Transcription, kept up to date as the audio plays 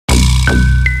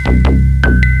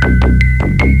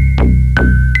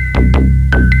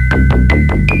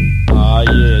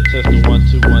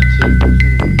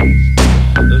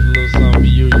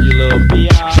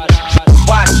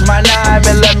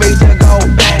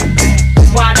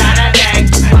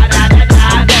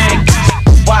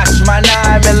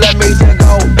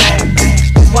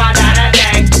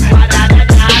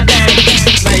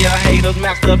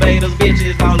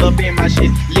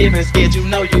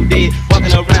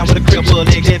down with a crib full of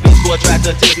leg. That bitch boy tried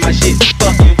to test my shit.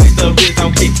 Fucking with the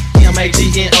rhythm kick.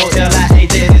 M-A-G-N-O-L-I.